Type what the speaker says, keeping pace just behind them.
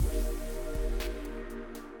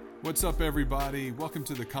What's up, everybody? Welcome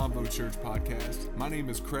to the Convo Church podcast. My name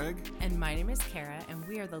is Craig. And my name is Kara, and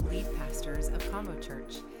we are the lead pastors of Convo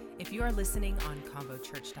Church. If you are listening on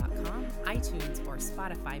convochurch.com, iTunes, or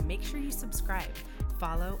Spotify, make sure you subscribe,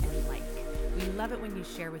 follow, and like. We love it when you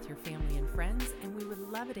share with your family and friends, and we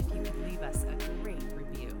would love it if you could leave us a great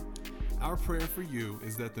review. Our prayer for you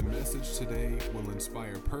is that the message today will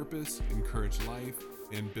inspire purpose, encourage life,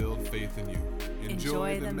 and build faith in you.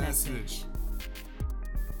 Enjoy the message.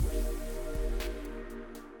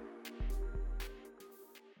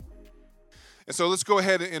 And so let's go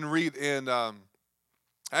ahead and read in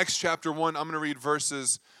Acts chapter 1. I'm going to read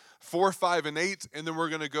verses 4, 5, and 8, and then we're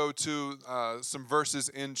going to go to some verses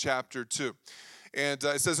in chapter 2. And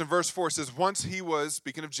it says in verse 4, it says, once he was,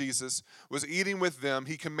 speaking of Jesus, was eating with them,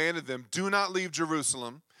 he commanded them, do not leave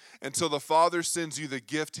Jerusalem until the Father sends you the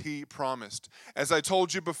gift he promised. As I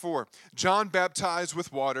told you before, John baptized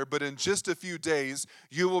with water, but in just a few days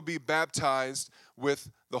you will be baptized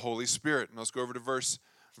with the Holy Spirit. And let's go over to verse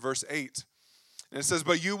 8. And it says,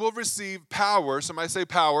 but you will receive power, somebody say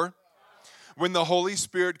power, when the Holy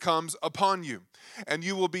Spirit comes upon you. And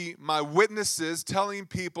you will be my witnesses, telling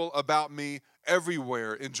people about me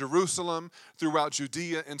everywhere, in Jerusalem, throughout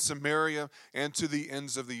Judea and Samaria, and to the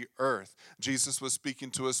ends of the earth. Jesus was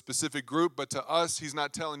speaking to a specific group, but to us, he's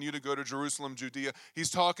not telling you to go to Jerusalem, Judea.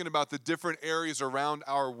 He's talking about the different areas around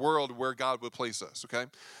our world where God would place us, okay?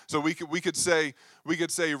 So we could say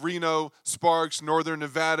Reno, Sparks, Northern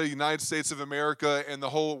Nevada, United States of America, and the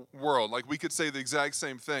whole world. Like, we could say the exact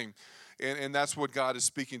same thing. And that's what God is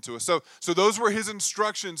speaking to us. So those were his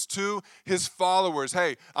instructions to his followers.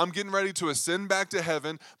 Hey, I'm getting ready to ascend back to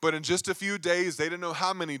heaven, but in just a few days, they didn't know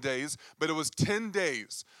how many days, but it was 10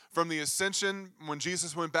 days from the ascension when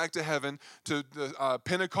Jesus went back to heaven to the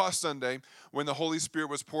Pentecost Sunday when the Holy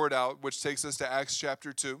Spirit was poured out, which takes us to Acts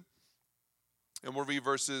chapter 2. And we'll read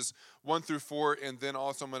verses 1 through 4, and then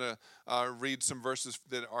also I'm going to read some verses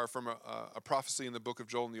that are from a prophecy in the book of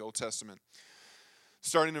Joel in the Old Testament.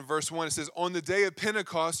 Starting in verse 1, it says, on the day of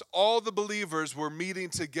Pentecost, all the believers were meeting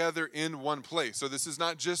together in one place. So this is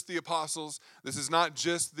not just the apostles. This is not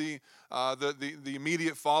just the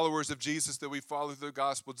immediate followers of Jesus that we follow through the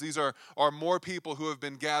Gospels. These are more people who have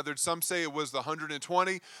been gathered. Some say it was the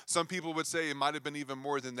 120. Some people would say it might have been even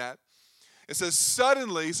more than that. It says,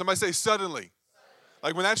 suddenly, somebody say suddenly.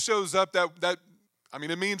 Like when that shows up,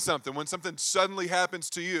 it means something. When something suddenly happens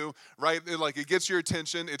to you, right, it gets your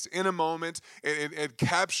attention. It's in a moment. It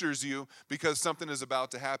captures you because something is about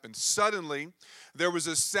to happen. Suddenly, there was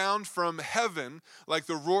a sound from heaven like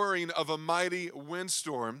the roaring of a mighty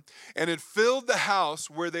windstorm, and it filled the house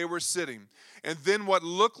where they were sitting. And then what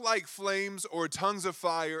looked like flames or tongues of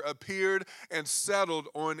fire appeared and settled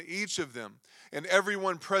on each of them. And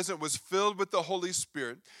everyone present was filled with the Holy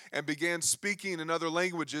Spirit and began speaking in other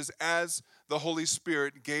languages as the Holy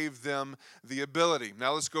Spirit gave them the ability.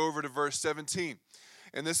 Now let's go over to verse 17.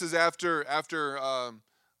 And this is after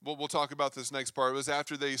we'll talk about this next part. It was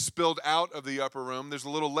after they spilled out of the upper room. There's a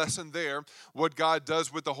little lesson there. What God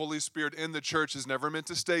does with the Holy Spirit in the church is never meant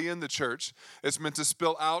to stay in the church. It's meant to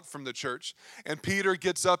spill out from the church. And Peter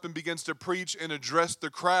gets up and begins to preach and address the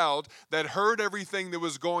crowd that heard everything that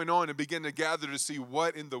was going on and began to gather to see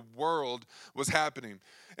what in the world was happening.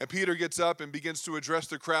 And Peter gets up and begins to address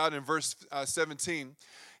the crowd. In verse 17,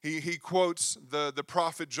 he quotes the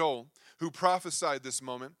prophet Joel, who prophesied this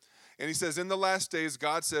moment. And he says, in the last days,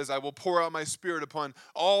 God says, I will pour out my spirit upon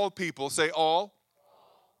all people. Say all.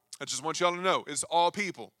 I just want y'all to know, it's all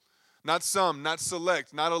people. Not some, not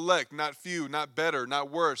select, not elect, not few, not better, not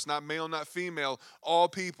worse, not male, not female, all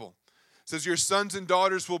people. It says, your sons and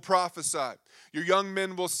daughters will prophesy. Your young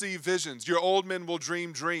men will see visions. Your old men will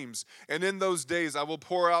dream dreams. And in those days, I will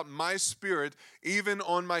pour out my spirit even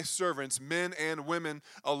on my servants, men and women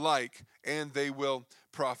alike, and they will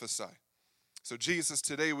prophesy. So Jesus,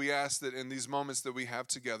 today we ask that in these moments that we have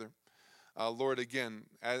together, Lord, again,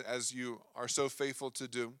 as you are so faithful to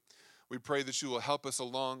do, we pray that you will help us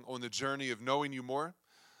along on the journey of knowing you more,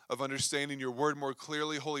 of understanding your word more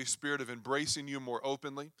clearly, Holy Spirit, of embracing you more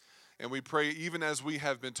openly. And we pray, even as we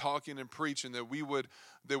have been talking and preaching, that we would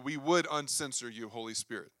uncensor you, Holy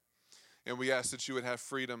Spirit. And we ask that you would have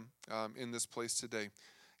freedom in this place today.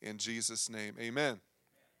 In Jesus' name, amen.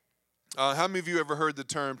 How many of you ever heard the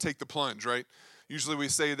term take the plunge, right? Usually we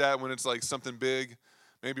say that when it's like something big.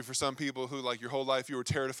 Maybe for some people who like your whole life you were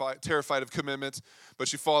terrified of commitment,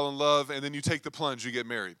 but you fall in love and then you take the plunge, you get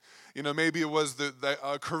married. Maybe it was the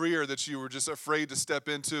career that you were just afraid to step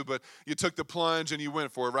into, but you took the plunge and you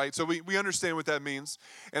went for it, right? So we understand what that means.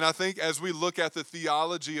 And I think as we look at the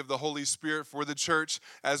theology of the Holy Spirit for the church,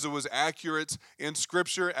 as it was accurate in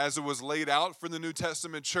Scripture, as it was laid out for the New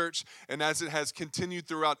Testament church, and as it has continued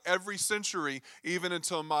throughout every century, even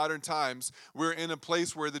until modern times, we're in a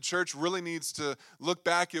place where the church really needs to look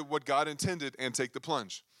back at what God intended and take the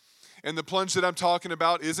plunge. And the plunge that I'm talking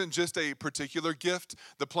about isn't just a particular gift.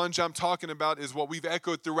 The plunge I'm talking about is what we've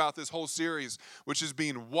echoed throughout this whole series, which is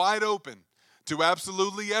being wide open to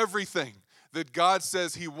absolutely everything that God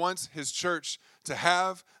says he wants his church to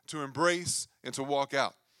have, to embrace, and to walk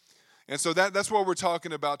out. And so that's what we're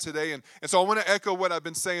talking about today. And so I want to echo what I've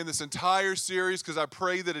been saying this entire series, because I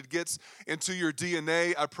pray that it gets into your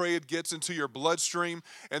DNA. I pray it gets into your bloodstream.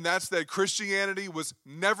 And that's that Christianity was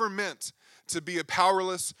never meant to be a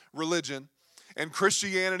powerless religion. And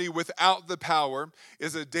Christianity without the power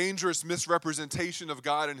is a dangerous misrepresentation of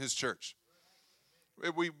God and his church.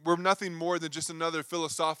 We're nothing more than just another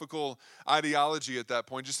philosophical ideology at that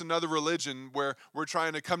point, just another religion where we're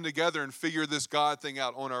trying to come together and figure this God thing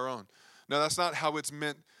out on our own. No, that's not how it's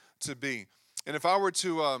meant to be. And if I were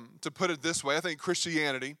to put it this way, I think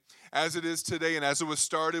Christianity, as it is today and as it was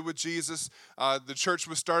started with Jesus, the church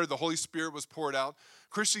was started, the Holy Spirit was poured out.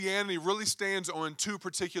 Christianity really stands on two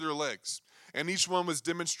particular legs. And each one was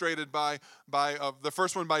demonstrated by the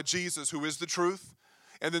first one by Jesus, who is the truth,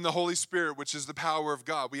 and then the Holy Spirit, which is the power of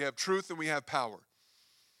God. We have truth and we have power.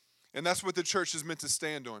 And that's what the church is meant to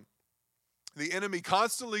stand on. The enemy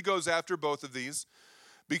constantly goes after both of these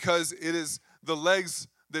because it is the legs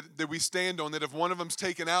that we stand on, that if one of them's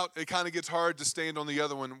taken out, it kind of gets hard to stand on the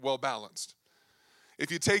other one well balanced.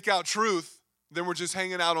 If you take out truth, then we're just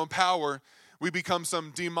hanging out on power. We become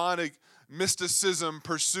some demonic mysticism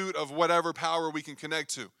pursuit of whatever power we can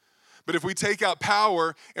connect to. But if we take out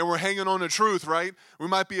power and we're hanging on to truth, right, we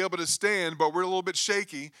might be able to stand, but we're a little bit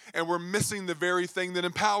shaky and we're missing the very thing that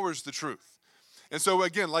empowers the truth. And so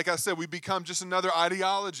again, like I said, we become just another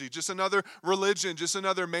ideology, just another religion, just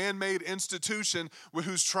another man-made institution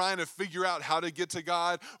who's trying to figure out how to get to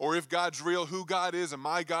God, or if God's real, who God is. Am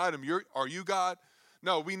I God? Are you God?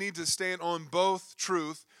 No, we need to stand on both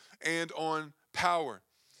truth and on power.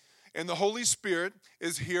 And the Holy Spirit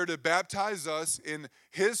is here to baptize us in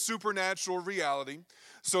his supernatural reality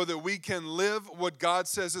so that we can live what God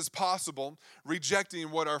says is possible,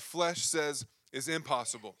 rejecting what our flesh says is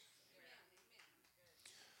impossible.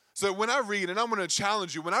 So when I read, and I'm going to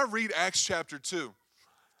challenge you, when I read Acts chapter 2,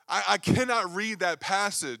 I cannot read that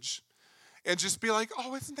passage and just be like,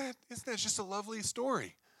 oh, isn't that just a lovely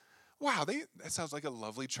story? Wow, that sounds like a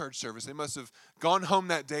lovely church service. They must have gone home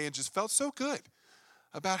that day and just felt so good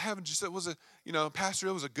about having Pastor,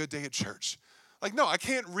 it was a good day at church. Like, no, I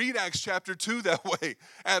can't read Acts chapter 2 that way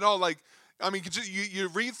at all. Like, I mean, you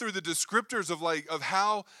read through the descriptors of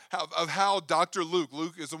how Dr.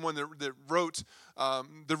 Luke is the one that wrote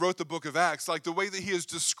the book of Acts, like the way that he is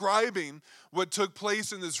describing what took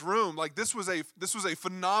place in this room. Like, this was a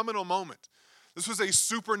phenomenal moment. This was a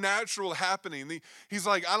supernatural happening. He's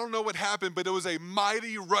like, I don't know what happened, but it was a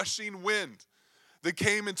mighty rushing wind that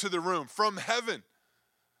came into the room from heaven.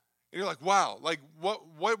 And you're like, wow, like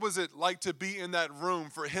what was it like to be in that room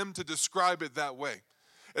for him to describe it that way?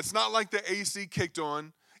 It's not like the AC kicked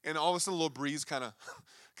on and all of a sudden a little breeze kind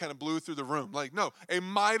of blew through the room. Like, no, a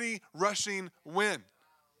mighty rushing wind.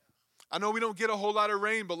 I know we don't get a whole lot of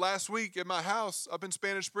rain, but last week at my house up in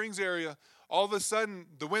Spanish Springs area, all of a sudden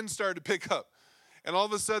the wind started to pick up. And all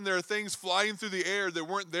of a sudden there are things flying through the air that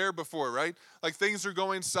weren't there before, right? Like things are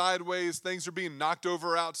going sideways, things are being knocked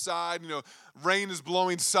over outside, rain is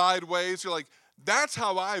blowing sideways. You're like, that's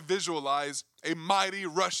how I visualize a mighty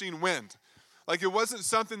rushing wind. Like it wasn't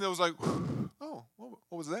something that was like, oh, what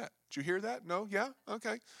was that? Did you hear that? No? Yeah?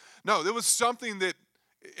 Okay. No, there was something that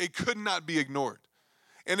it could not be ignored.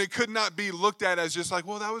 And it could not be looked at as just like,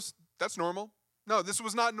 well, that's normal. No, this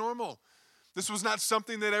was not normal. This was not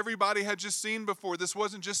something that everybody had just seen before. This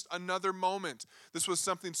wasn't just another moment. This was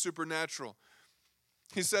something supernatural.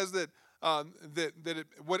 He says that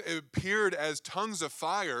what appeared as tongues of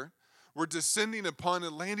fire were descending upon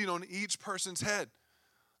and landing on each person's head.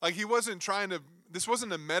 Like he wasn't this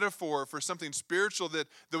wasn't a metaphor for something spiritual that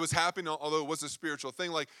was happening, although it was a spiritual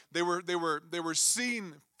thing. Like they were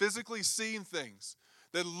physically seeing things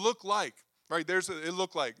that looked like, right? It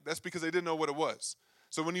looked like. That's because they didn't know what it was.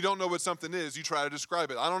 So when you don't know what something is, you try to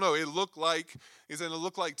describe it. I don't know. It looked like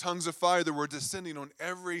tongues of fire that were descending on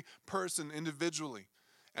every person individually.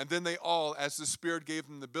 And then they all, as the Spirit gave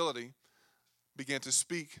them the ability, began to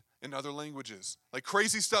speak in other languages. Like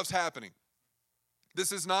crazy stuff's happening.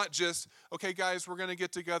 This is not just, okay, guys, we're going to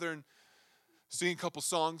get together and sing a couple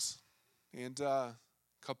songs, and a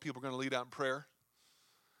couple people are going to lead out in prayer,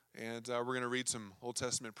 and we're going to read some Old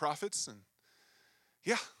Testament prophets, and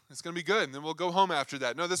yeah, it's going to be good, and then we'll go home after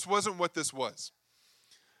that. No, this wasn't what this was.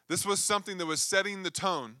 This was something that was setting the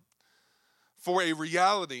tone for a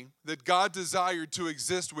reality that God desired to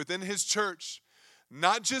exist within his church,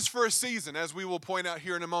 not just for a season, as we will point out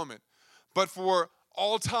here in a moment, but for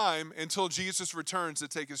all time until Jesus returns to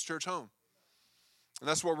take his church home. And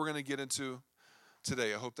that's what we're going to get into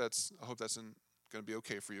today. I hope that's going to be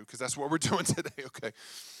okay for you, because that's what we're doing today, okay?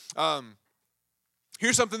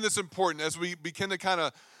 Here's something that's important as we begin to kind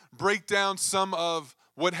of break down some of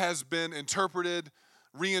what has been interpreted,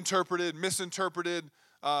 reinterpreted, misinterpreted,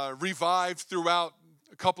 revived throughout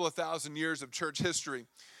a couple of thousand years of church history,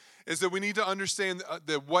 is that we need to understand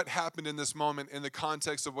that what happened in this moment in the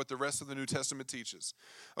context of what the rest of the New Testament teaches.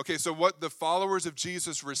 Okay, so what the followers of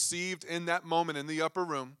Jesus received in that moment in the upper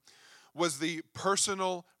room was the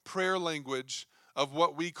personal prayer language of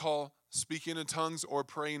what we call speaking in tongues or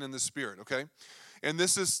praying in the Spirit, okay? And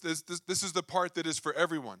this is the part that is for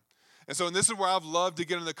everyone. And so, this is where I've loved to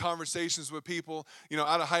get into conversations with people. You know,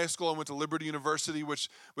 out of high school, I went to Liberty University, which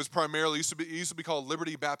was primarily, used to be called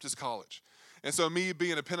Liberty Baptist College. And so me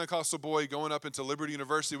being a Pentecostal boy going up into Liberty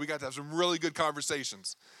University, we got to have some really good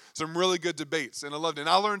conversations, some really good debates, and I loved it. And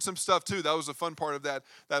I learned some stuff too. That was a fun part of that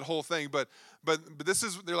whole thing. But this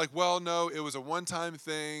is, they're like, well, no, it was a one-time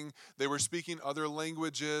thing. They were speaking other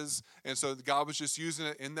languages, and so God was just using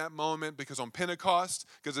it in that moment, because on Pentecost,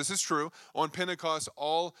 because this is true, on Pentecost,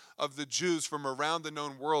 all of the Jews from around the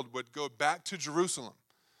known world would go back to Jerusalem,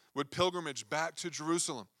 would pilgrimage back to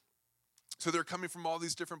Jerusalem. So they're coming from all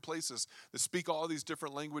these different places that speak all these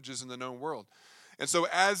different languages in the known world. And so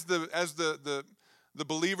as the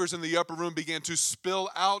believers in the upper room began to spill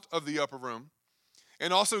out of the upper room,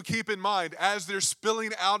 and also keep in mind, as they're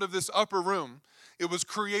spilling out of this upper room, it was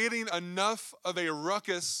creating enough of a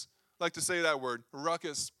ruckus, I like to say that word,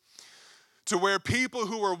 ruckus, to where people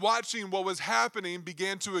who were watching what was happening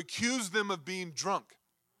began to accuse them of being drunk.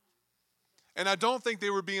 And I don't think they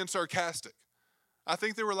were being sarcastic. I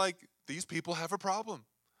think they were like, these people have a problem.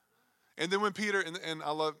 And then when Peter, and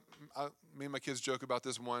me and my kids joke about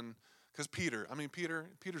this one, because Peter's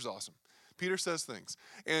awesome. Peter says things.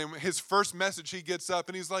 And his first message, he gets up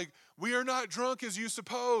and he's like, we are not drunk as you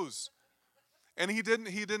suppose. And he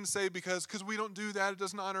didn't say because we don't do that, it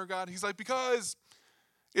doesn't honor God. He's like, because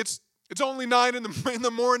it's only 9 in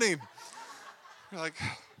the morning. You're like,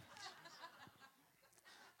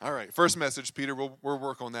 all right, first message, Peter, we'll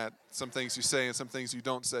work on that. Some things you say and some things you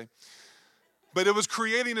don't say. But it was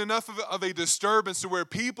creating enough of a disturbance to where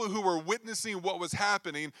people who were witnessing what was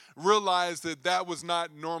happening realized that was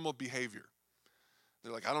not normal behavior.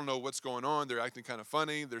 They're like, I don't know what's going on. They're acting kind of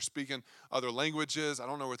funny. They're speaking other languages. I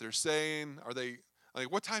don't know what they're saying. Are they,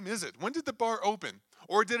 like, what time is it? When did the bar open?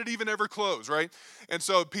 Or did it even ever close, right? And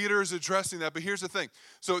so Peter is addressing that. But here's the thing.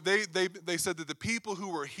 So they said that the people who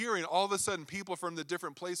were hearing, all of a sudden, people from the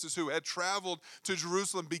different places who had traveled to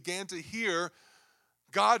Jerusalem began to hear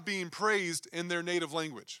God being praised in their native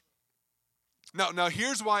language. Now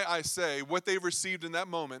here's why I say what they received in that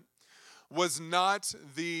moment was not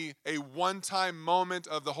a one-time moment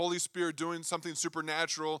of the Holy Spirit doing something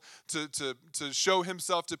supernatural to show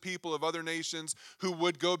himself to people of other nations who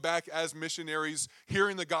would go back as missionaries,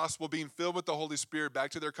 hearing the gospel, being filled with the Holy Spirit back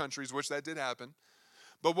to their countries, which that did happen.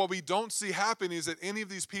 But what we don't see happening is that any of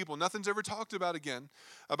these people, nothing's ever talked about again,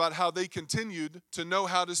 about how they continued to know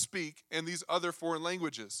how to speak in these other foreign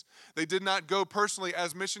languages. They did not go personally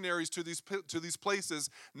as missionaries to these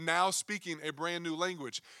places now speaking a brand new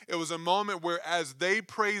language. It was a moment where as they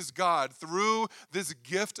praised God through this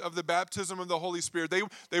gift of the baptism of the Holy Spirit,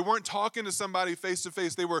 they weren't talking to somebody face to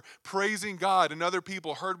face. They were praising God, and other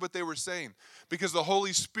people heard what they were saying because the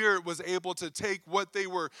Holy Spirit was able to take what they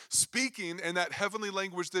were speaking in that heavenly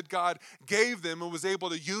language that God gave them and was able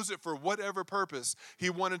to use it for whatever purpose he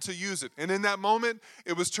wanted to use it. And in that moment,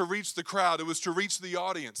 it was to reach the crowd. It was to reach the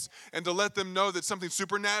audience and to let them know that something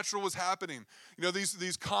supernatural was happening. You know,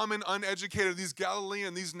 these common uneducated, these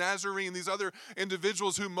Galilean, these Nazarene, these other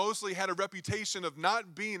individuals who mostly had a reputation of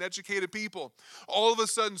not being educated people, all of a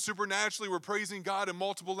sudden supernaturally were praising God in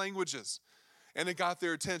multiple languages. And it got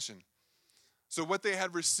their attention. So what they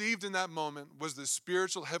had received in that moment was the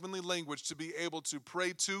spiritual heavenly language to be able to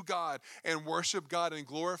pray to God and worship God and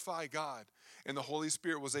glorify God. And the Holy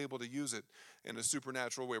Spirit was able to use it in a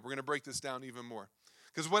supernatural way. We're going to break this down even more.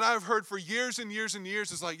 Because what I've heard for years and years and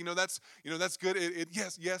years is like, that's good.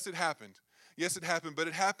 Yes, it happened. Yes, it happened, but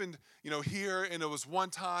it happened, here, and it was one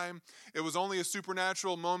time. It was only a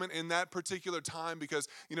supernatural moment in that particular time because,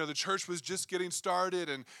 the church was just getting started,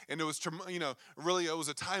 and it was, really it was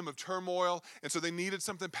a time of turmoil, and so they needed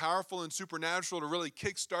something powerful and supernatural to really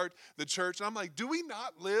kickstart the church. And I'm like, do we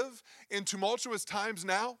not live in tumultuous times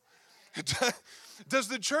now? Does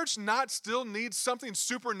the church not still need something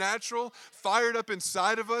supernatural fired up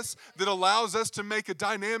inside of us that allows us to make a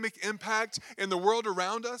dynamic impact in the world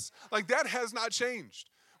around us? Like, that has not changed.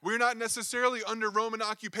 We're not necessarily under Roman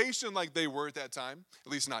occupation like they were at that time,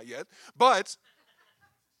 at least not yet, but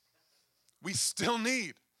we still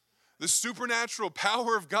need the supernatural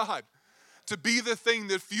power of God to be the thing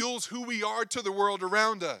that fuels who we are to the world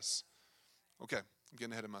around us. Okay, I'm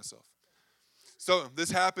getting ahead of myself. So this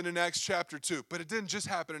happened in Acts chapter 2, but it didn't just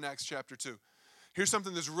happen in Acts chapter 2. Here's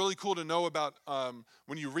something that's really cool to know about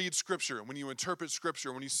when you read Scripture, when you interpret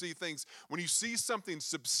Scripture, when you see things, when you see something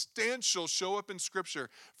substantial show up in Scripture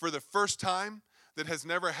for the first time that has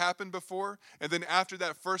never happened before, and then after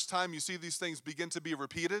that first time you see these things begin to be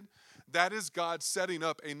repeated, that is God setting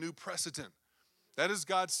up a new precedent. That is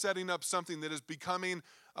God setting up something that is becoming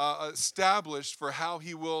established for how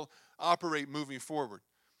he will operate moving forward.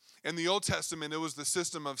 In the Old Testament, it was the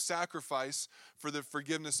system of sacrifice for the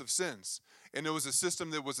forgiveness of sins. And it was a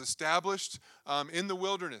system that was established in the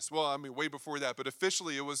wilderness. Well, way before that, but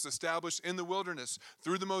officially it was established in the wilderness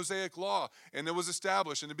through the Mosaic Law. And it was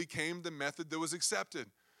established, and it became the method that was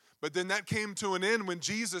accepted. But then that came to an end when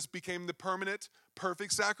Jesus became the permanent,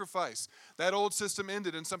 perfect sacrifice. That old system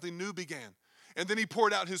ended and something new began. And then he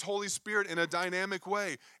poured out his Holy Spirit in a dynamic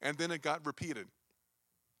way, and then it got repeated.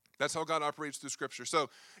 That's how God operates through Scripture.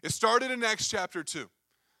 So it started in Acts chapter 2.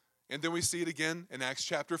 And then we see it again in Acts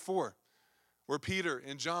chapter 4, where Peter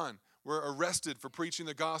and John were arrested for preaching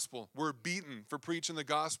the gospel. Were beaten for preaching the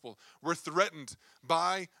gospel. Were threatened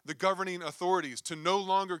by the governing authorities to no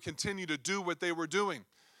longer continue to do what they were doing.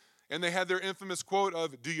 And they had their infamous quote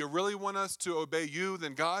of, "Do you really want us to obey you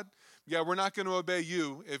than God?" Yeah, we're not going to obey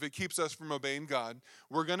you if it keeps us from obeying God.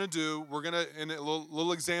 We're going to, in a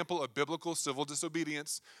little example of biblical civil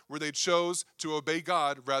disobedience, where they chose to obey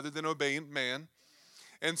God rather than obeying man.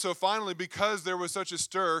 And so finally, because there was such a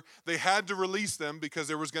stir, they had to release them because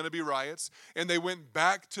there was going to be riots. And they went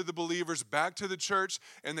back to the believers, back to the church,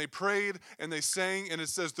 and they prayed and they sang, and it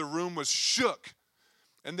says the room was shook.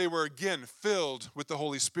 And they were again filled with the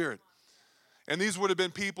Holy Spirit. And these would have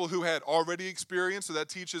been people who had already experienced, so that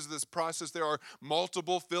teaches this process. There are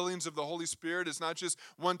multiple fillings of the Holy Spirit. It's not just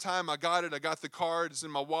one time I got it, I got the card, it's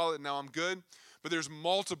in my wallet, now I'm good. But there's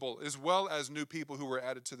multiple, as well as new people who were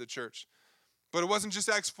added to the church. But it wasn't just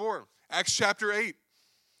Acts 4. Acts chapter 8,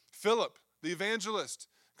 Philip, the evangelist,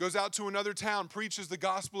 goes out to another town, preaches the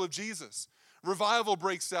gospel of Jesus. Revival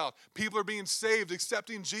breaks out. People are being saved,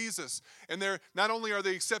 accepting Jesus. And they're not only are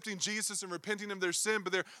they accepting Jesus and repenting of their sin,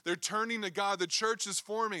 but they're turning to God. The church is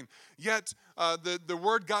forming. Yet the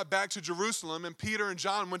word got back to Jerusalem, and Peter and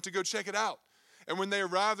John went to go check it out. And when they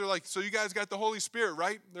arrived, they're like, "So you guys got the Holy Spirit,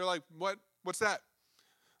 right?" They're like, "What? What's that?"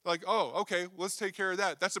 Like, "Oh, okay, let's take care of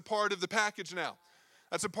that." That's a part of the package now.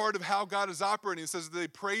 That's a part of how God is operating. It says that they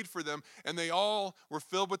prayed for them, and they all were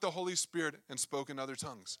filled with the Holy Spirit and spoke in other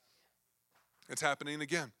tongues. It's happening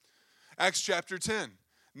again. Acts chapter 10.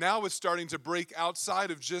 Now it's starting to break outside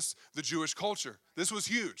of just the Jewish culture. This was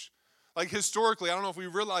huge. Like historically, I don't know if we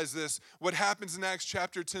realize this, what happens in Acts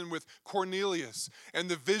chapter 10 with Cornelius and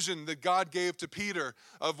the vision that God gave to Peter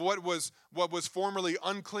of what was formerly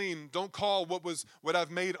unclean. Don't call what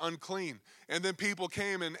I've made unclean. And then people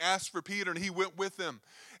came and asked for Peter, and he went with them.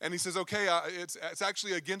 And he says, "Okay, it's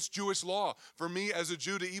actually against Jewish law for me as a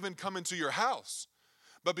Jew to even come into your house.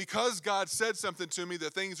 But because God said something to me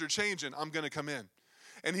that things are changing, I'm going to come in."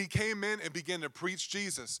 And he came in and began to preach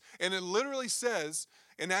Jesus. And it literally says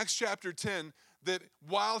in Acts chapter 10 that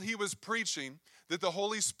while he was preaching, that the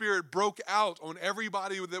Holy Spirit broke out on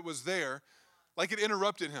everybody that was there, like it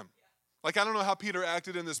interrupted him. Like, I don't know how Peter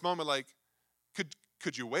acted in this moment. Like,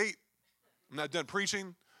 could you wait? I'm not done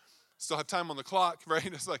preaching. Still have time on the clock, right?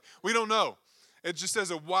 It's like, we don't know. It just says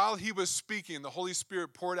that while he was speaking, the Holy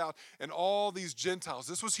Spirit poured out, and all these Gentiles.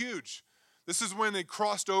 This was huge. This is when it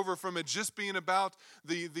crossed over from it just being about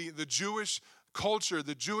the Jewish culture,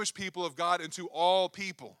 the Jewish people of God, into all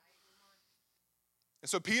people. And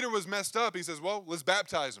so Peter was messed up. He says, "Well, let's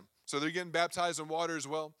baptize them." So they're getting baptized in water as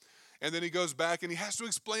well. And then he goes back and he has to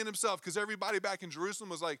explain himself because everybody back in Jerusalem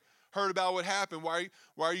was like, heard about what happened. Why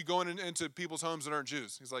are you going into people's homes that aren't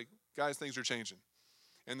Jews? He's like, "Guys, things are changing.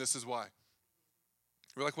 And this is why."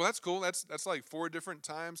 We're like, "Well, that's cool. That's like 4 different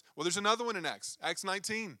times." Well, there's another one in Acts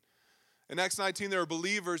 19. In Acts 19, there are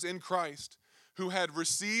believers in Christ who had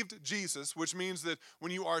received Jesus, which means that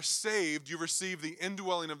when you are saved, you receive the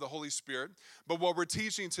indwelling of the Holy Spirit. But what we're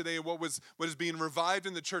teaching today, what is being revived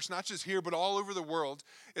in the church, not just here, but all over the world,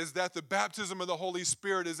 is that the baptism of the Holy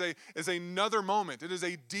Spirit is another moment. It is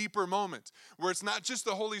a deeper moment where it's not just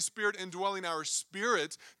the Holy Spirit indwelling our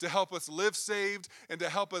spirit to help us live saved and to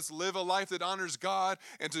help us live a life that honors God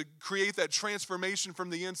and to create that transformation from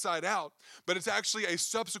the inside out, but it's actually a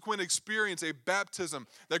subsequent experience, a baptism,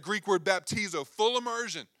 that Greek word baptizo, full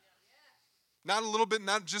immersion. Not a little bit,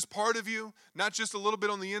 not just part of you, not just a little bit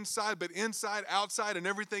on the inside, but inside, outside, and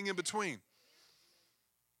everything in between.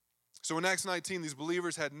 So in Acts 19, these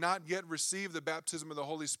believers had not yet received the baptism of the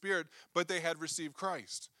Holy Spirit, but they had received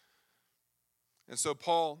Christ. And so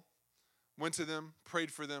Paul went to them,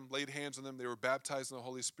 prayed for them, laid hands on them. They were baptized in the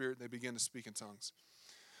Holy Spirit, and they began to speak in tongues.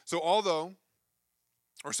 So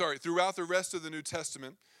throughout the rest of the New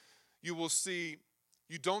Testament, you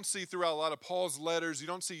don't see throughout a lot of Paul's letters, you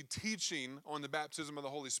don't see teaching on the baptism of the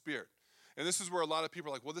Holy Spirit. And this is where a lot of people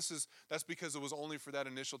are like, well, that's because it was only for that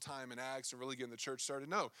initial time in Acts and really getting the church started.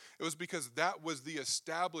 No, it was because that was the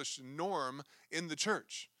established norm in the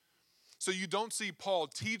church. So you don't see Paul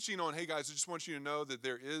teaching on, hey guys, I just want you to know that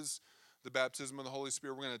there is the baptism of the Holy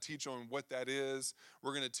Spirit. We're going to teach on what that is.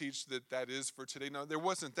 We're going to teach that is for today. No, there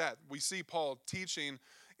wasn't that. We see Paul teaching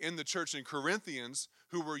in the church in Corinthians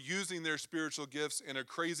who were using their spiritual gifts in a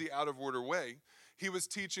crazy out of order way. He was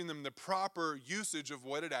teaching them the proper usage of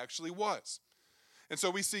what it actually was. And so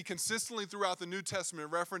we see consistently throughout the New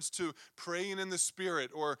Testament reference to praying in the Spirit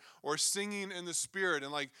or singing in the Spirit.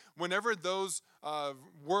 And like whenever those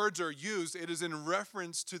words are used, it is in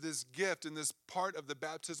reference to this gift and this part of the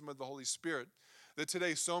baptism of the Holy Spirit that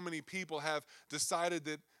today so many people have decided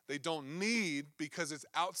that they don't need because it's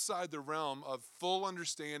outside the realm of full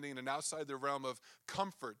understanding and outside the realm of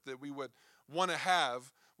comfort that we would want to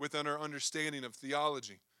have within our understanding of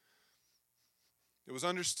theology. It was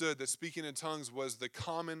understood that speaking in tongues was the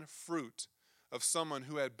common fruit of someone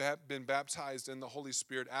who had been baptized in the Holy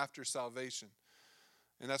Spirit after salvation.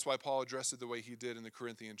 And that's why Paul addressed it the way he did in the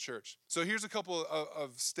Corinthian church. So here's a couple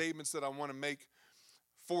of statements that I want to make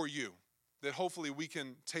for you that hopefully we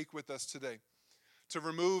can take with us today to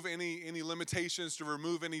remove any limitations, to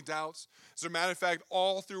remove any doubts. As a matter of fact,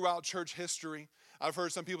 all throughout church history, I've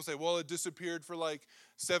heard some people say, well, it disappeared for like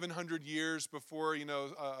 700 years before,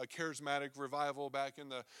 a charismatic revival back in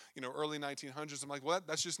the, early 1900s. I'm like, well,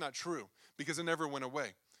 that's just not true because it never went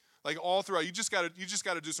away. Like all throughout, you just got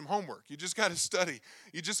to do some homework. You just got to study.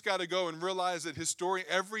 You just got to go and realize that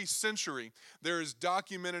every century, there is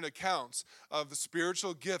documented accounts of the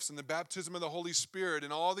spiritual gifts and the baptism of the Holy Spirit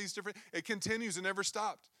and all these it continues and never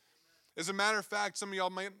stopped. As a matter of fact, some of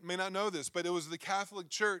y'all may not know this, but it was the Catholic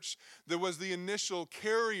Church that was the initial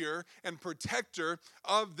carrier and protector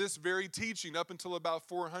of this very teaching up until about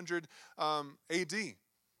 400 A.D.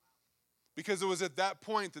 Because it was at that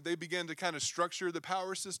point that they began to kind of structure the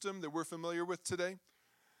power system that we're familiar with today.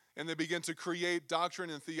 And they began to create doctrine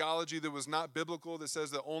and theology that was not biblical, that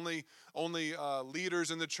says that only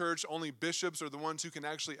leaders in the church, only bishops are the ones who can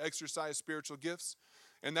actually exercise spiritual gifts.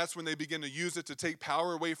 And that's when they begin to use it to take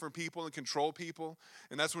power away from people and control people.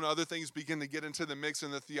 And that's when other things begin to get into the mix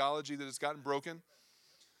in the theology that has gotten broken.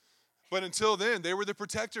 But until then, they were the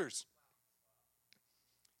protectors.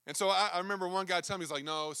 And so I remember one guy telling me, he's like,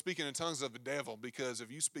 no, speaking in tongues is of the devil, because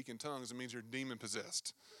if you speak in tongues, it means you're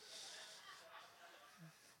demon-possessed.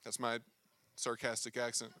 That's my sarcastic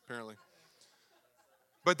accent, apparently.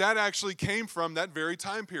 But that actually came from that very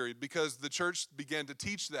time period because the church began to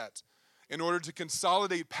teach that. In order to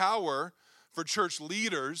consolidate power for church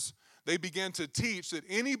leaders, they began to teach that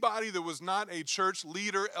anybody that was not a church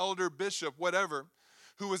leader, elder, bishop, whatever,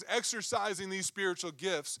 who was exercising these spiritual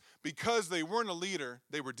gifts, because they weren't a leader,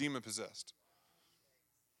 they were demon-possessed.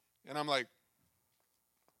 And I'm like,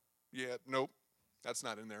 yeah, nope, that's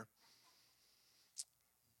not in there.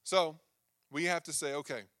 So we have to say,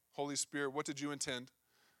 okay, Holy Spirit, what did you intend?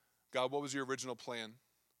 God, what was your original plan?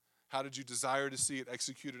 How did you desire to see it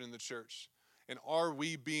executed in the church? And are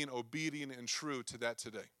we being obedient and true to that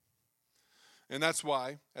today? And that's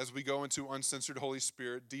why, as we go into Uncensored Holy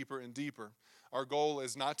Spirit deeper and deeper, our goal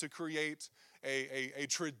is not to create a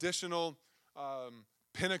traditional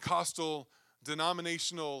Pentecostal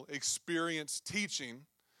denominational experience teaching.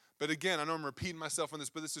 But again, I know I'm repeating myself on this,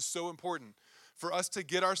 but this is so important for us to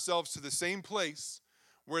get ourselves to the same place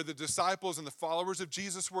where the disciples and the followers of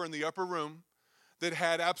Jesus were in the upper room, that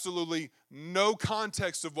had absolutely no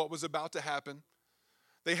context of what was about to happen.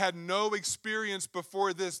 They had no experience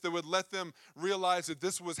before this that would let them realize that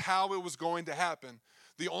this was how it was going to happen.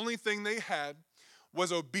 The only thing they had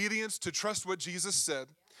was obedience to trust what Jesus said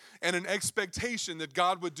and an expectation that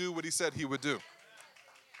God would do what he said he would do.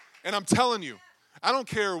 And I'm telling you, I don't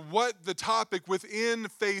care what the topic within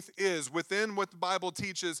faith is, within what the Bible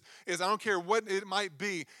teaches is, I don't care what it might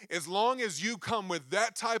be, as long as you come with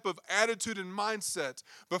that type of attitude and mindset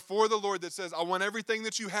before the Lord that says, I want everything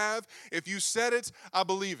that you have. If you said it, I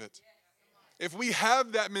believe it. If we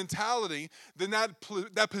have that mentality, then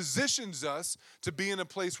that positions us to be in a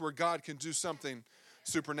place where God can do something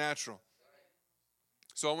supernatural.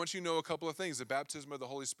 So I want you to know a couple of things. The baptism of the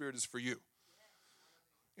Holy Spirit is for you.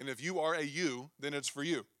 And if you are a you, then it's for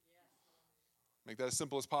you. Make that as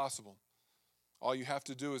simple as possible. All you have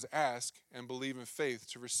to do is ask and believe in faith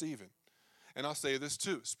to receive it. And I'll say this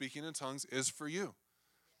too. Speaking in tongues is for you.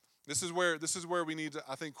 This is where we need to,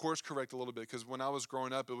 I think, course correct a little bit, because when I was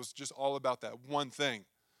growing up, it was just all about that one thing.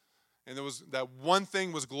 And that one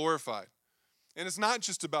thing was glorified. And it's not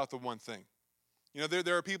just about the one thing. You know,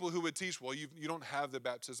 there are people who would teach, well, you don't have the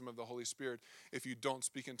baptism of the Holy Spirit if you don't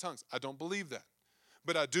speak in tongues. I don't believe that.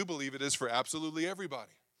 But I do believe it is for absolutely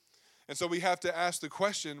everybody. And so we have to ask the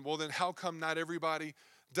question, well, then how come not everybody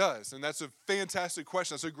does? And that's a fantastic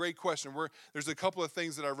question. That's a great question. There's a couple of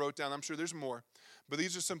things that I wrote down. I'm sure there's more. But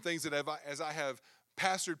these are some things that as I have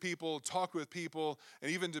pastored people, talked with people, and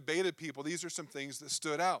even debated people, these are some things that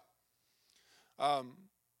stood out.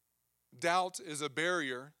 Doubt is a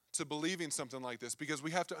barrier to believing something like this, because we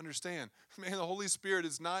have to understand, man, the Holy Spirit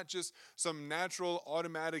is not just some natural,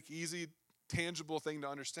 automatic, easy, tangible thing to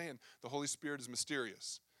understand. The Holy Spirit is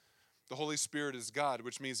mysterious. The Holy Spirit is God,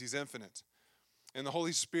 which means he's infinite. And the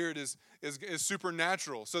Holy Spirit is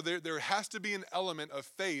supernatural. So there has to be an element of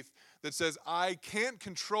faith that says, I can't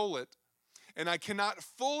control it, and I cannot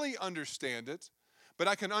fully understand it, but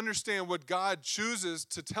I can understand what God chooses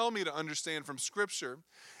to tell me to understand from Scripture,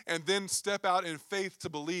 and then step out in faith to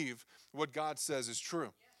believe what God says is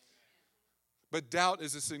true. But doubt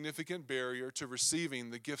is a significant barrier to receiving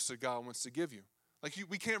the gifts that God wants to give you.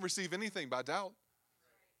 We can't receive anything by doubt.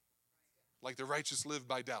 Like the righteous live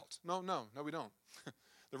by doubt. No, we don't.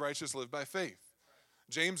 The righteous live by faith.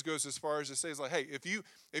 James goes as far as to say, hey, if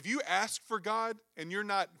you ask for God and you're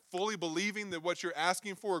not fully believing that what you're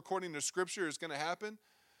asking for according to Scripture is going to happen,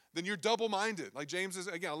 then you're double-minded. Like James is,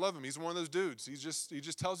 again, I love him. He's one of those dudes. He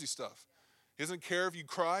just tells you stuff. He doesn't care if you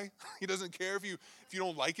cry. He doesn't care if you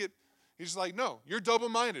don't like it. He's just like, no, you're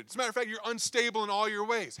double-minded. As a matter of fact, you're unstable in all your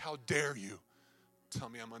ways. How dare you tell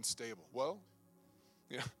me I'm unstable? Well,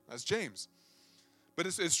 yeah, that's James. But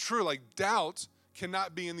it's true, like doubt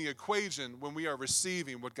cannot be in the equation when we are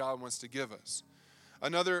receiving what God wants to give us.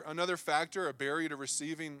 Another factor, a barrier to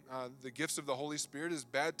receiving the gifts of the Holy Spirit, is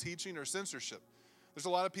bad teaching or censorship. There's a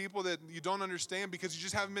lot of people that you don't understand because you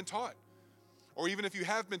just haven't been taught. Or even if you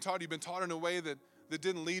have been taught, you've been taught in a way that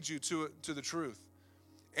didn't lead you to the truth.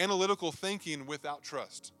 Analytical thinking without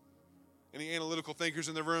trust. Any analytical thinkers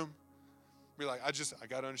in the room? Be like, I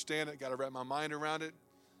got to understand it, got to wrap my mind around it.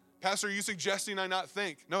 Pastor, are you suggesting I not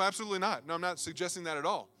think? No, absolutely not. No, I'm not suggesting that at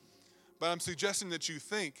all. But I'm suggesting that you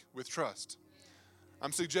think with trust.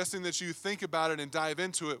 I'm suggesting that you think about it and dive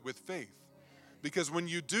into it with faith. Because when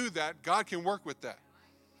you do that, God can work with that.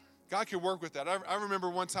 God can work with that. I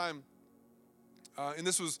remember one time, and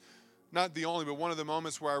this was not the only, but one of the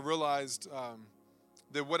moments where I realized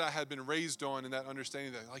that what I had been raised on and that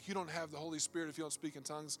understanding that, like, you don't have the Holy Spirit if you don't speak in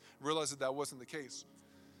tongues, realized that wasn't the case.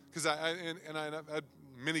 Because I've had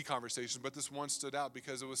many conversations, but this one stood out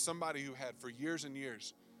because it was somebody who had for years and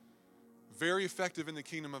years, very effective in the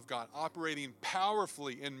kingdom of God, operating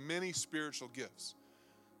powerfully in many spiritual gifts,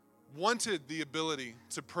 wanted the ability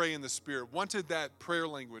to pray in the Spirit, wanted that prayer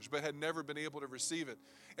language, but had never been able to receive it,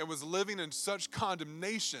 and was living in such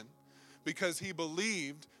condemnation because he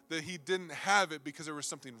believed that he didn't have it because there was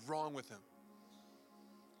something wrong with him.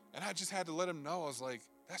 And I just had to let him know. I was like,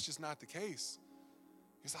 that's just not the case.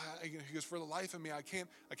 He goes, for the life of me, I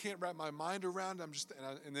can't wrap my mind around it.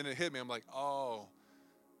 And then it hit me. I'm like, oh,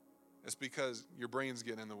 it's because your brain's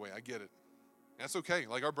getting in the way. I get it. That's okay.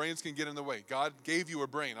 Like, our brains can get in the way. God gave you a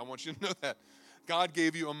brain. I want you to know that. God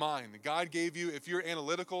gave you a mind. God gave you, if you're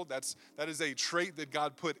analytical, that is a trait that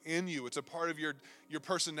God put in you. It's a part of your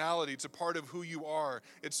personality. It's a part of who you are.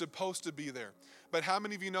 It's supposed to be there. But how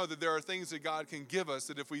many of you know that there are things that God can give us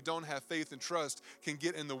that if we don't have faith and trust can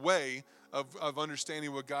get in the way of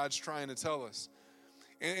understanding what God's trying to tell us?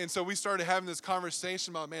 And so we started having this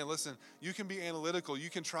conversation about, man, listen, you can be analytical. You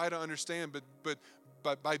can try to understand, but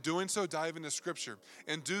by doing so, dive into Scripture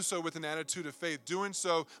and do so with an attitude of faith. Doing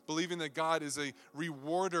so, believing that God is a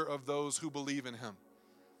rewarder of those who believe in Him.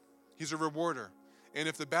 He's a rewarder. And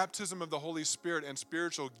if the baptism of the Holy Spirit and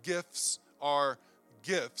spiritual gifts are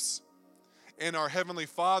gifts, and our Heavenly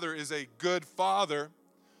Father is a good Father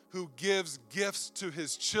who gives gifts to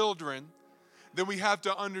his children, then we have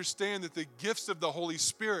to understand that the gifts of the Holy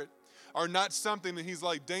Spirit are not something that he's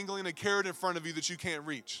like dangling a carrot in front of you that you can't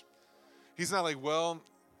reach. He's not like, well,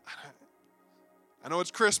 I know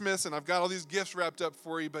it's Christmas and I've got all these gifts wrapped up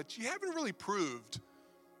for you, but you haven't really proved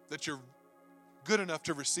that you're good enough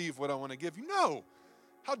to receive what I want to give you. No.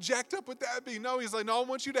 How jacked up would that be? No, he's like, no, I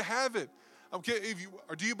want you to have it. Or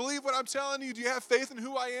do you believe what I'm telling you? Do you have faith in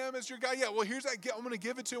who I am as your guy? Yeah, well, here's that gift. I'm going to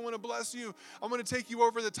give it to you. I want to bless you. I'm going to take you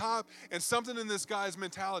over the top. And something in this guy's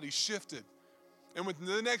mentality shifted. And within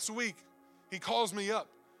the next week, he calls me up.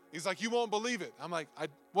 He's like, you won't believe it. I'm like,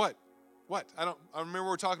 what? What? I remember what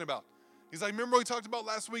we're talking about. He's like, remember what we talked about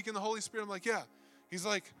last week in the Holy Spirit? I'm like, yeah. He's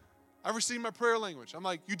like, I received my prayer language. I'm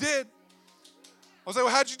like, you did? I was like,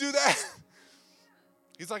 well, how'd you do that?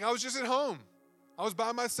 He's like, I was just at home. I was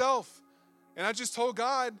by myself. And I just told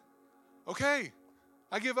God, okay,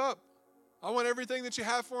 I give up. I want everything that you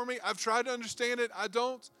have for me. I've tried to understand it. I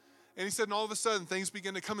don't. And he said, and all of a sudden, things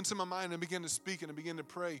began to come into my mind and I began to speak and I began to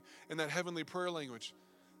pray in that heavenly prayer language.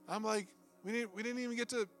 I'm like, we didn't even get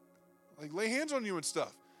to like lay hands on you and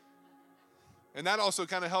stuff. And that also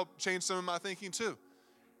kind of helped change some of my thinking too.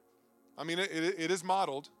 I mean, it is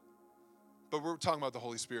modeled, but we're talking about the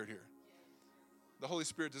Holy Spirit here. The Holy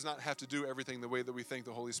Spirit does not have to do everything the way that we think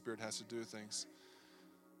the Holy Spirit has to do things.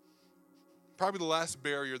 Probably the last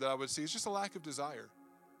barrier that I would see is just a lack of desire.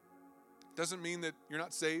 Doesn't mean that you're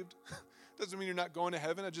not saved. Doesn't mean you're not going to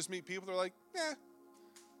heaven. I just meet people that are like,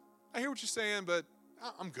 I hear what you're saying, but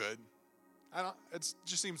I'm good. It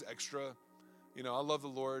just seems extra. You know, I love the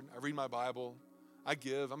Lord. I read my Bible. I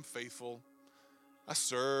give. I'm faithful. I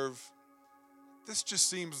serve. This just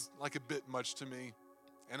seems like a bit much to me,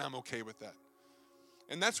 and I'm okay with that.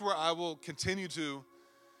 And that's where I will continue to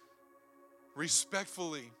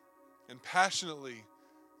respectfully and passionately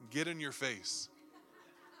get in your face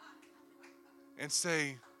and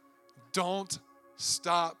say, don't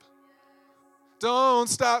stop. Don't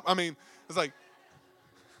stop. I mean, it's like,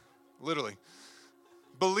 literally,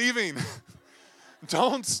 believing.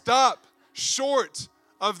 Don't stop short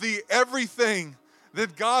of the everything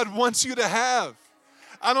that God wants you to have.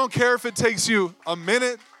 I don't care if it takes you a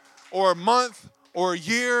minute or a month or a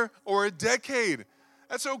year or a decade.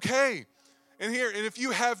 That's okay. And if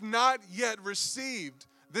you have not yet received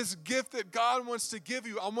this gift that God wants to give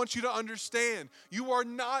you, I want you to understand you are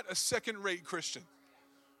not a second-rate Christian.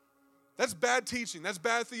 That's bad teaching. That's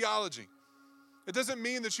bad theology. It doesn't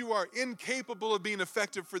mean that you are incapable of being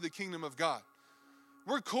effective for the kingdom of God.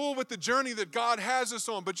 We're cool with the journey that God has us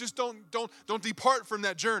on, but just don't depart from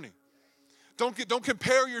that journey. Don't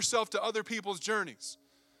compare yourself to other people's journeys.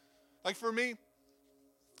 Like for me,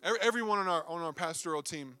 everyone on our pastoral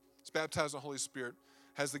team is baptized in the Holy Spirit,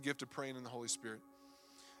 has the gift of praying in the Holy Spirit.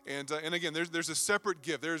 And again, there's a separate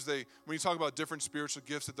gift. When you talk about different spiritual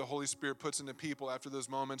gifts that the Holy Spirit puts into people after those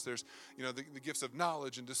moments, there's the gifts of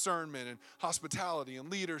knowledge and discernment and hospitality and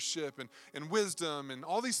leadership and wisdom and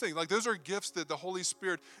all these things. Like those are gifts that the Holy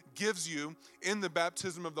Spirit gives you in the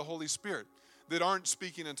baptism of the Holy Spirit that aren't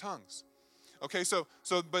speaking in tongues. Okay,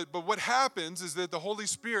 but what happens is that the Holy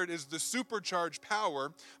Spirit is the supercharged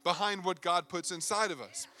power behind what God puts inside of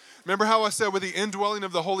us. Remember how I said with the indwelling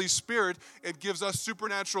of the Holy Spirit, it gives us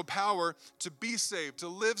supernatural power to be saved, to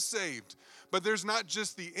live saved. But there's not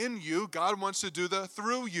just the in you, God wants to do the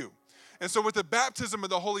through you. And so what the baptism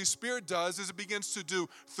of the Holy Spirit does is it begins to do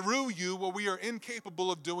through you what we are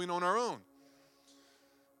incapable of doing on our own.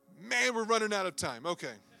 Man, we're running out of time.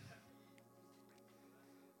 Okay.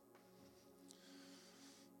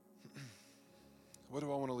 What do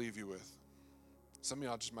I want to leave you with? Some of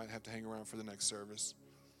y'all just might have to hang around for the next service.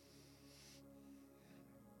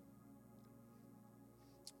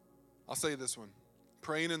 I'll say this one.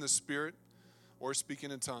 Praying in the Spirit or speaking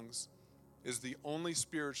in tongues is the only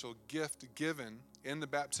spiritual gift given in the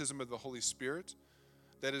baptism of the Holy Spirit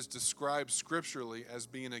that is described scripturally as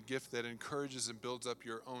being a gift that encourages and builds up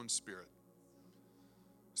your own spirit.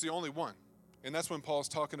 It's the only one. And that's when Paul's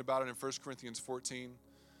talking about it in 1 Corinthians 14,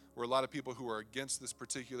 where a lot of people who are against this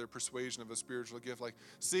particular persuasion of a spiritual gift, like,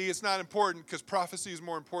 see, it's not important because prophecy is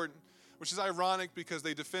more important, which is ironic because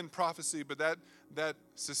they defend prophecy, but that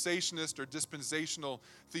cessationist or dispensational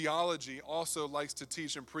theology also likes to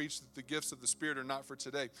teach and preach that the gifts of the Spirit are not for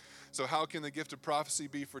today. So how can the gift of prophecy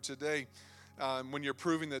be for today when you're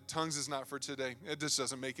proving that tongues is not for today? It just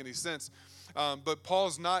doesn't make any sense. But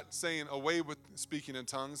Paul's not saying away with speaking in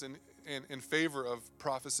tongues and in favor of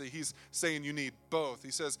prophecy. He's saying you need both. He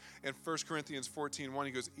says in 1 Corinthians 14:1,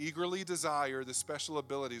 he goes, eagerly desire the special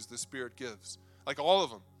abilities the Spirit gives. Like all of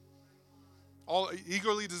them.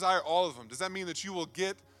 Eagerly desire all of them. Does that mean that you will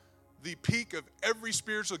get the peak of every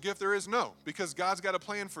spiritual gift there is? No, because God's got a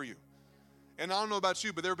plan for you. And I don't know about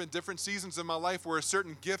you, but there have been different seasons in my life where a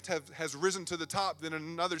certain gift has risen to the top, then in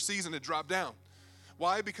another season it dropped down.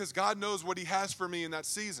 Why? Because God knows what he has for me in that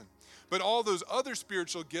season. But all those other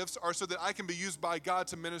spiritual gifts are so that I can be used by God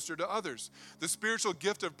to minister to others. The spiritual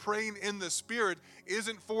gift of praying in the Spirit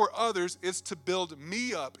isn't for others, it's to build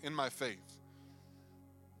me up in my faith.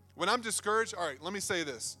 When I'm discouraged, all right, let me say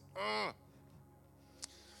this.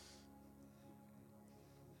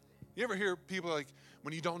 You ever hear people like,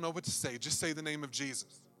 when you don't know what to say, just say the name of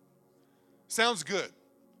Jesus? Sounds good.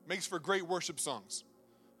 Makes for great worship songs.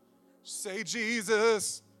 Say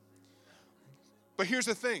Jesus. But here's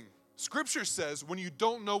the thing. Scripture says when you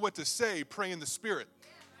don't know what to say, pray in the Spirit.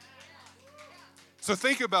 So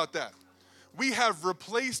think about that. We have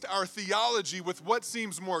replaced our theology with what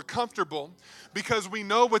seems more comfortable because we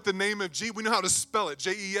know what the name of Jesus, we know how to spell it,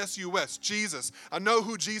 J-E-S-U-S, Jesus. I know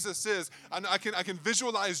who Jesus is. I can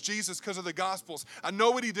visualize Jesus because of the Gospels. I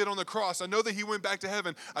know what he did on the cross. I know that he went back to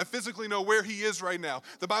heaven. I physically know where he is right now.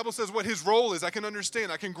 The Bible says what his role is. I can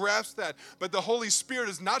understand. I can grasp that. But the Holy Spirit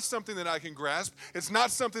is not something that I can grasp. It's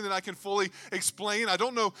not something that I can fully explain. I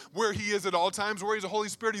don't know where he is at all times. Where is the Holy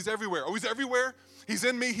Spirit? He's everywhere. Oh, he's everywhere? He's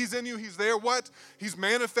in me, he's in you, he's there. What? He's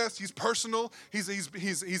manifest, he's personal, he's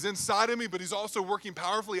inside of me, but he's also working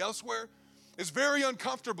powerfully elsewhere. It's very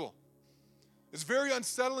uncomfortable. It's very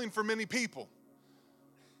unsettling for many people.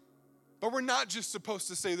 But we're not just supposed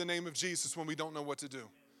to say the name of Jesus when we don't know what to do.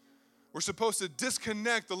 We're supposed to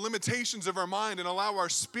disconnect the limitations of our mind and allow our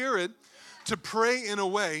spirit to pray in a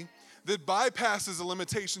way that bypasses the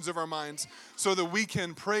limitations of our minds so that we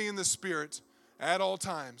can pray in the Spirit at all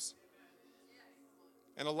times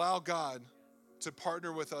and allow God to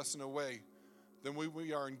partner with us in a way that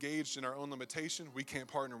we are engaged in our own limitation. We can't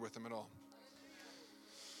partner with him at all.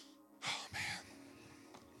 Oh, man.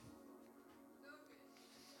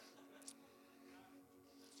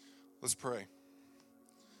 Let's pray.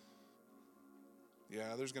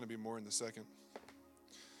 Yeah, there's going to be more in a second.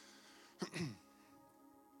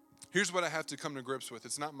 Here's what I have to come to grips with.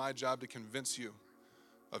 It's not my job to convince you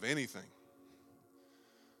of anything.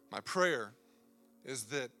 My prayer is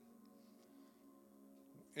that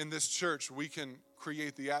in this church we can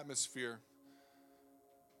create the atmosphere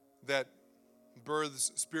that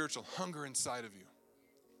births spiritual hunger inside of you.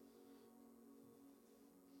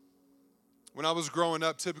 When I was growing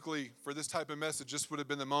up, typically for this type of message, this would have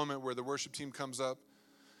been the moment where the worship team comes up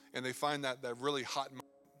and they find that really hot moment,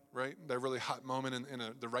 right? That really hot moment in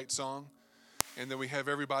the right song. And then we have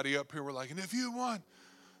everybody up here. We're like, and if you want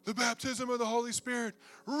the baptism of the Holy Spirit,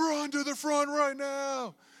 run to the front right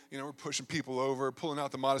now. You know, we're pushing people over, pulling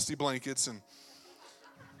out the modesty blankets. And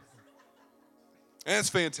it's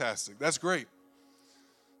fantastic. That's great.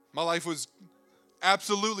 My life was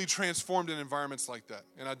absolutely transformed in environments like that.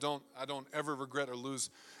 And I don't ever regret or lose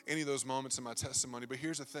any of those moments in my testimony. But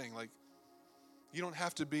here's the thing, like, you don't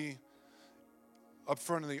have to be up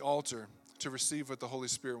front of the altar to receive what the Holy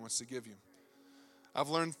Spirit wants to give you. I've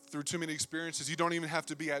learned through too many experiences, you don't even have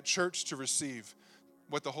to be at church to receive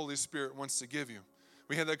what the Holy Spirit wants to give you.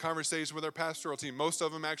 We had that conversation with our pastoral team. Most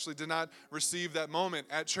of them actually did not receive that moment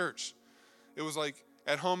at church. It was like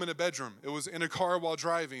at home in a bedroom. It was in a car while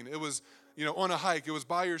driving. It was, on a hike. It was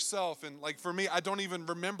by yourself. And like for me, I don't even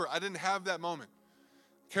remember. I didn't have that moment.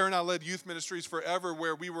 Karen and I led youth ministries forever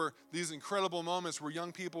where we were these incredible moments where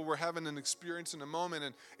young people were having an experience in a moment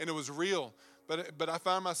and it was real. But I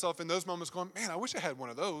found myself in those moments going, man, I wish I had one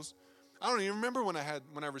of those. I don't even remember when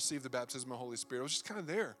I received the baptism of the Holy Spirit. It was just kind of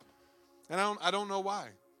there. And I don't know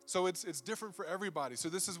why. So it's different for everybody. So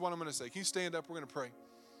this is what I'm going to say. Can you stand up? We're going to pray.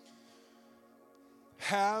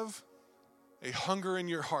 Have a hunger in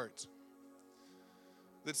your heart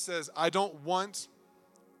that says, I don't want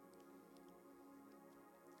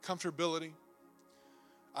comfortability.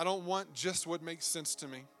 I don't want just what makes sense to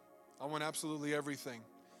me. I want absolutely everything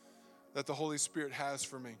that the Holy Spirit has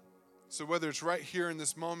for me. So whether it's right here in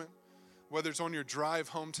this moment, whether it's on your drive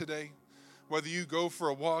home today, whether you go for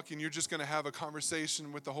a walk and you're just going to have a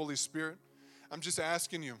conversation with the Holy Spirit, I'm just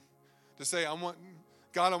asking you to say,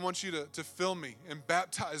 God, I want you to fill me and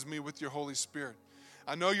baptize me with your Holy Spirit.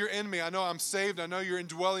 I know you're in me. I know I'm saved. I know you're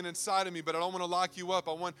indwelling inside of me, but I don't want to lock you up.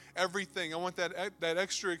 I want everything. I want that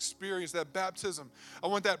extra experience, that baptism. I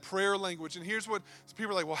want that prayer language. And here's what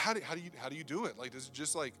people are like, well, how do you do it? Like, is it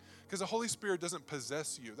just like, because the Holy Spirit doesn't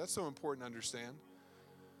possess you. That's so important to understand.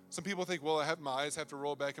 Some people think, well, my eyes have to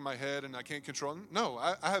roll back in my head and I can't control them. No,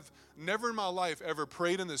 I have never in my life ever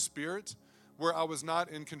prayed in the Spirit where I was not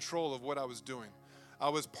in control of what I was doing. I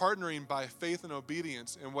was partnering by faith and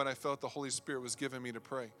obedience in what I felt the Holy Spirit was giving me to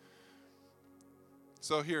pray.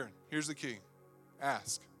 So here's the key.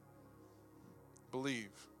 Ask. Believe.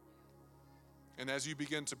 And as you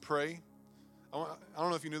begin to pray, I don't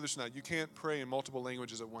know if you knew this or not, you can't pray in multiple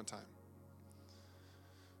languages at one time.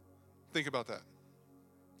 Think about that.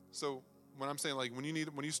 So when I'm saying like when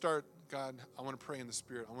you start, God, I want to pray in the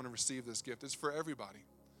Spirit, I want to receive this gift, it's for everybody.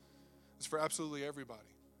 It's for absolutely everybody.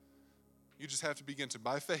 You just have to begin to,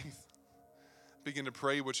 by faith, begin to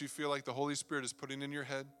pray what you feel like the Holy Spirit is putting in your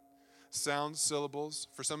head. Sounds, syllables.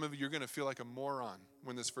 For some of you, you're going to feel like a moron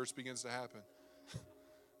when this first begins to happen.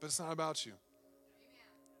 But it's not about you.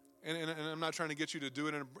 And I'm not trying to get you to do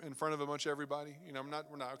it in front of a bunch of everybody. You know,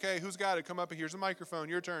 we're not, okay, who's got it? Come up and here's a microphone,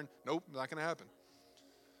 your turn. Nope, not going to happen.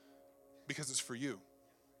 Because it's for you.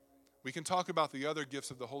 We can talk about the other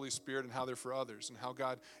gifts of the Holy Spirit and how they're for others and how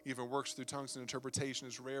God even works through tongues and interpretation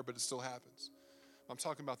is rare, but it still happens. I'm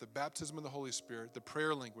talking about the baptism of the Holy Spirit, the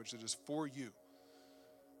prayer language that is for you.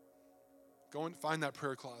 Go and find that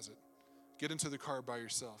prayer closet. Get into the car by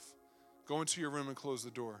yourself. Go into your room and close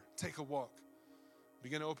the door. Take a walk.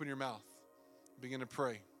 Begin to open your mouth. Begin to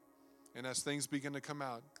pray. And as things begin to come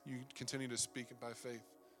out, you continue to speak it by faith.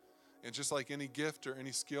 And just like any gift or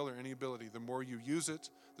any skill or any ability, the more you use it,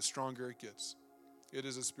 the stronger it gets. It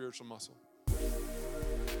is a spiritual muscle.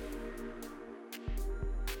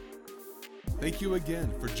 Thank you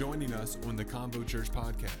again for joining us on the Convo Church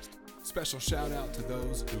podcast. Special shout out to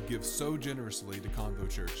those who give so generously to Convo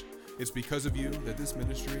Church. It's because of you that this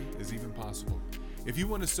ministry is even possible. If you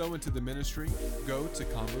want to sow into the ministry, go to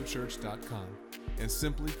convochurch.com and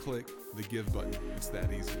simply click the give button. It's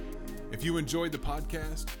that easy. If you enjoyed the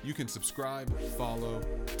podcast, you can subscribe, follow,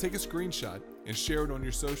 take a screenshot, and share it on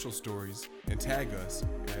your social stories and tag us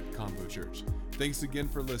at Convo Church. Thanks again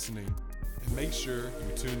for listening, and make sure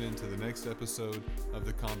you tune in to the next episode of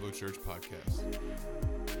the Convo Church podcast.